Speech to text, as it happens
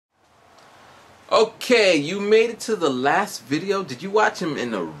Okay, you made it to the last video. Did you watch him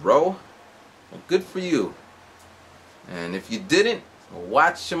in a row? Well, good for you. And if you didn't,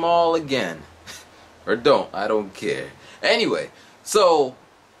 watch them all again. Or don't. I don't care. Anyway, so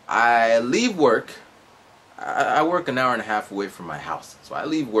I leave work. I work an hour and a half away from my house. So I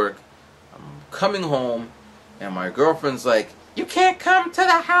leave work. I'm coming home. And my girlfriend's like, "You can't come to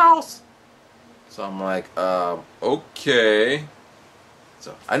the house." So I'm like, okay.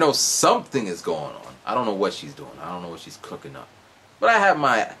 So I know something is going on. I don't know what she's doing. I don't know what she's cooking up. But I have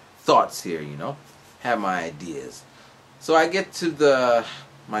my thoughts here, you know. Have my ideas. So I get to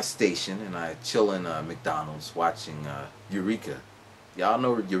my station and I chill in McDonald's watching Eureka. Y'all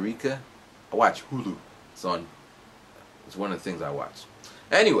know Eureka? I watch Hulu. It's one of the things I watch.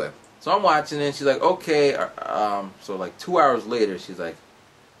 Anyway, so I'm watching it and she's like, okay. So like 2 hours later, she's like,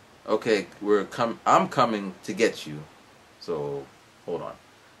 okay, I'm coming to get you. So hold on.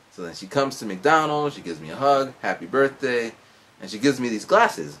 So then she comes to McDonald's, she gives me a hug, happy birthday, and she gives me these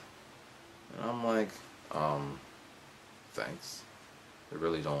glasses. And I'm like, thanks. They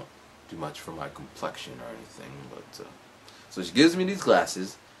really don't do much for my complexion or anything, but so she gives me these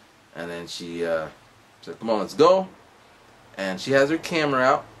glasses, and then she said, "Come on, let's go." And she has her camera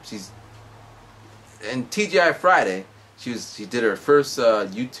out. She's in TGI Friday. She did her first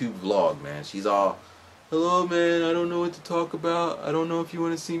YouTube vlog, man. She's all, "Hello, man, I don't know what to talk about. I don't know if you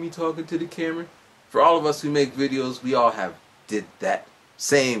want to see me talking to the camera." For all of us who make videos, we all did that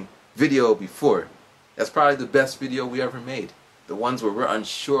same video before. That's probably the best video we ever made. The ones where we're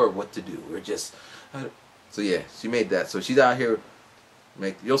unsure of what to do. We're just... So yeah, she made that. So she's out here.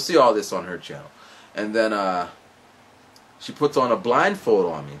 You'll see all this on her channel. And then she puts on a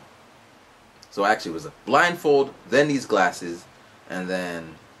blindfold on me. So actually it was a blindfold, then these glasses, and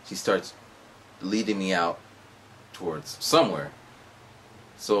then she starts leading me out towards somewhere.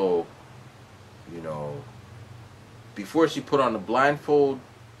 So, you know, before she put on the blindfold,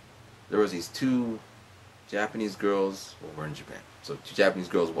 there was these two Japanese girls. Well, we're in Japan, so two Japanese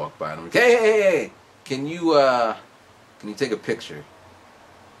girls walked by, and I'm like, hey, can you take a picture?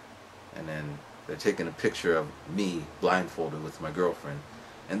 And then they're taking a picture of me blindfolded with my girlfriend,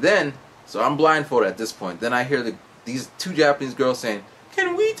 and then so I'm blindfolded at this point. Then I hear these two Japanese girls saying,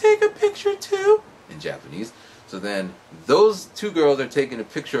 "Can we take a picture too?" in Japanese. So then those two girls are taking a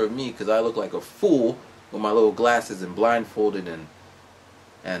picture of me because I look like a fool with my little glasses and blindfolded,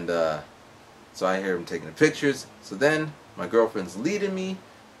 and so I hear them taking the pictures. So then my girlfriend's leading me,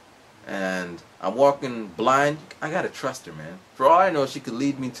 and I'm walking blind. I gotta trust her, man. For all I know, she could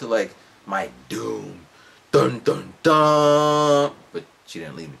lead me to like my doom, dun dun dun. But she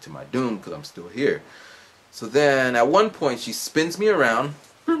didn't lead me to my doom because I'm still here. So then at one point she spins me around,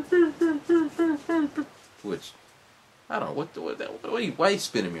 which I don't know why are you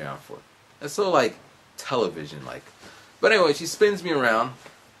spinning me around for? That's so like television like. But anyway, she spins me around,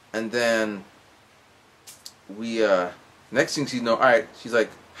 and then we next thing she know, all right, she's like,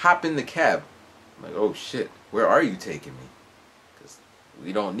 hop in the cab. I'm like, oh shit, where are you taking me? Because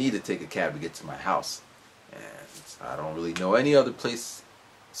we don't need to take a cab to get to my house, and I don't really know any other place.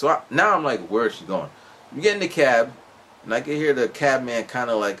 So now I'm like, where is she going? We get in the cab, and I can hear the cab man kind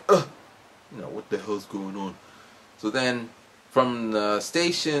of like, you know, what the hell's going on? So then from the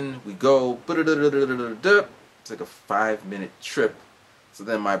station we go. It's like a 5-minute trip. So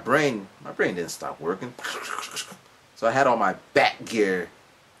then my brain didn't stop working. So I had on my bat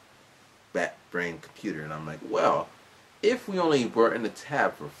brain computer, and I'm like, well, if we only were in the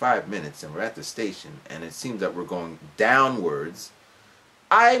tab for 5 minutes and we're at the station and it seems that we're going downwards,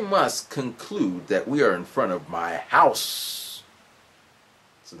 I must conclude that we are in front of my house.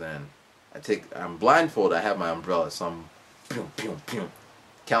 So then I'm blindfolded, I have my umbrella, so I'm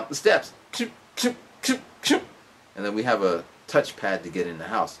count the steps. And then we have a touchpad to get in the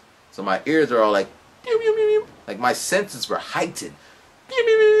house. So my ears are all like, like my senses were heightened.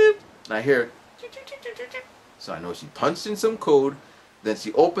 And I hear, so I know she punched in some code. Then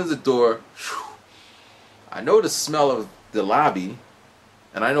she opens the door. I know the smell of the lobby,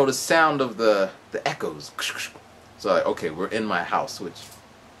 and I know the sound of the echoes. So like, okay, we're in my house, which,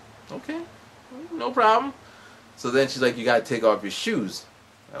 okay, no problem. So then she's like, you gotta take off your shoes.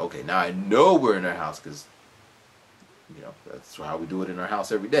 Okay, now I know we're in our house because, you know, that's how we do it in our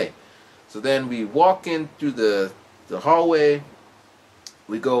house every day. So then we walk in through the hallway.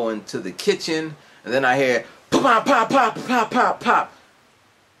 We go into the kitchen, and then I hear pop, pop, pop, pop, pop, pop.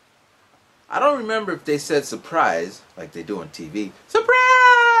 I don't remember if they said surprise like they do on TV.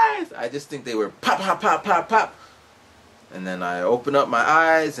 Surprise! I just think they were pop, pop, pop, pop, pop. And then I open up my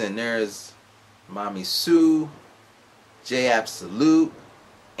eyes, and there's Mommy Sue, J Absolute,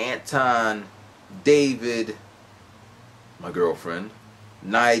 Anton, David, my girlfriend,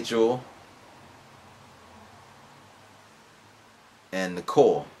 Nigel, and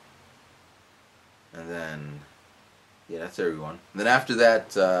Nicole. And then, yeah, that's everyone. And then after that,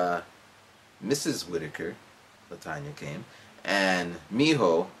 Mrs. Whitaker, Latanya, came. And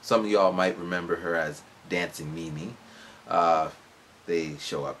Miho, some of y'all might remember her as Dancing Mimi. They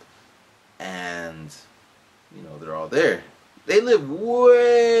show up. And, you know, they're all there. They live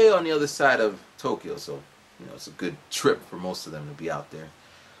way on the other side of Tokyo, so, you know, it's a good trip for most of them to be out there.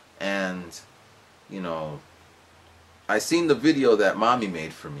 And, you know, I seen the video that Mommy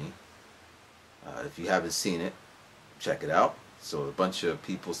made for me. If you haven't seen it, check it out. So a bunch of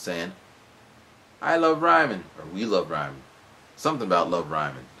people saying, I love rhyming, or we love rhyming. Something about love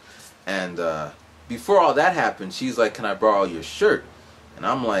rhyming. And before all that happened, she's like, can I borrow your shirt? And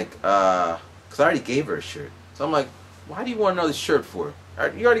I'm like, because I already gave her a shirt. So I'm like, why do you want another shirt for?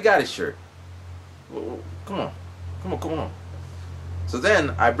 You already got a shirt. Well, come on. Come on, come on. So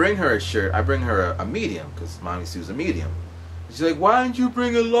then I bring her a shirt. I bring her a medium, because Mommy Sue's a medium. And she's like, why didn't you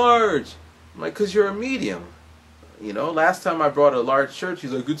bring a large? I'm like, because you're a medium. You know, last time I brought a large shirt,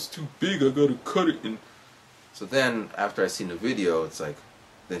 she's like, it's too big, I gotta cut it. And so then, after I seen the video, it's like,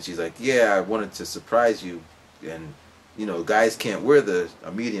 then she's like, yeah, I wanted to surprise you. And, you know, guys can't wear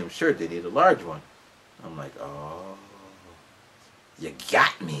a medium shirt, they need a large one. I'm like, oh, you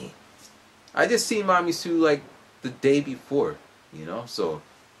got me. I just seen Mommy Sue like the day before, you know, so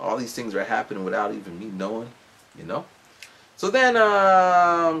all these things are happening without even me knowing, you know. So then,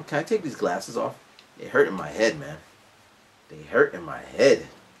 can I take these glasses off? They hurt in my head, man. They hurt in my head.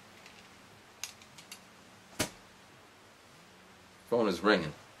 Phone is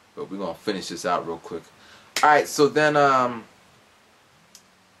ringing, but we're gonna finish this out real quick. All right, so then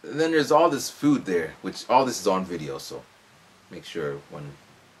there's all this food there, which all this is on video, so make sure when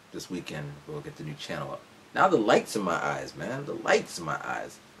this weekend we'll get the new channel up. Now the lights in my eyes, man. The lights in my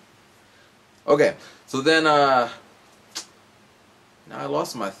eyes. Okay, so then now I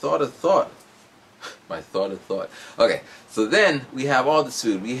lost my thought of thought. My thought of thought. Okay, so then we have all this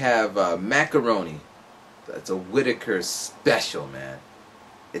food. We have macaroni. That's a Whitaker special, man.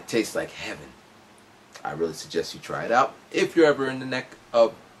 It tastes like heaven. I really suggest you try it out if you're ever in the neck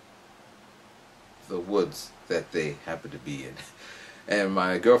of the woods that they happen to be in. And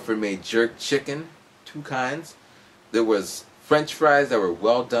my girlfriend made jerk chicken, 2 kinds. There was French fries that were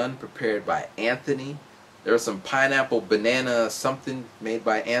well done, prepared by Anthony. There was some pineapple banana something made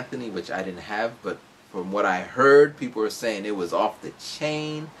by Anthony, which I didn't have, but from what I heard, people were saying it was off the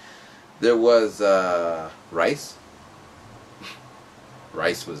chain. There was rice.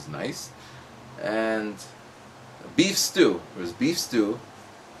 Rice was nice. And beef stew. There was beef stew.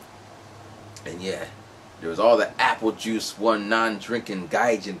 And yeah, there was all the apple juice one non-drinking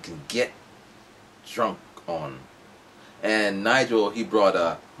gaijin can get drunk on. And Nigel, he brought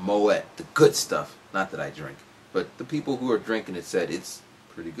a Moet, the good stuff. Not that I drink, but the people who are drinking it said it's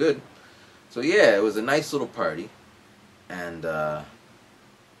pretty good. So yeah, it was a nice little party. And yeah,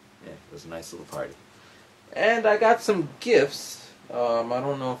 it was a nice little party. And I got some gifts. I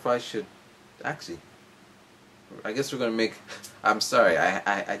don't know if I should... Actually, I guess we're going to make... I'm sorry.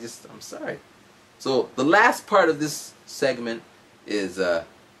 I'm sorry. So the last part of this segment is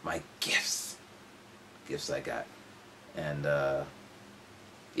my gifts. Gifts I got. And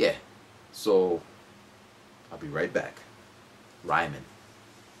yeah. So I'll be right back. Rhyming.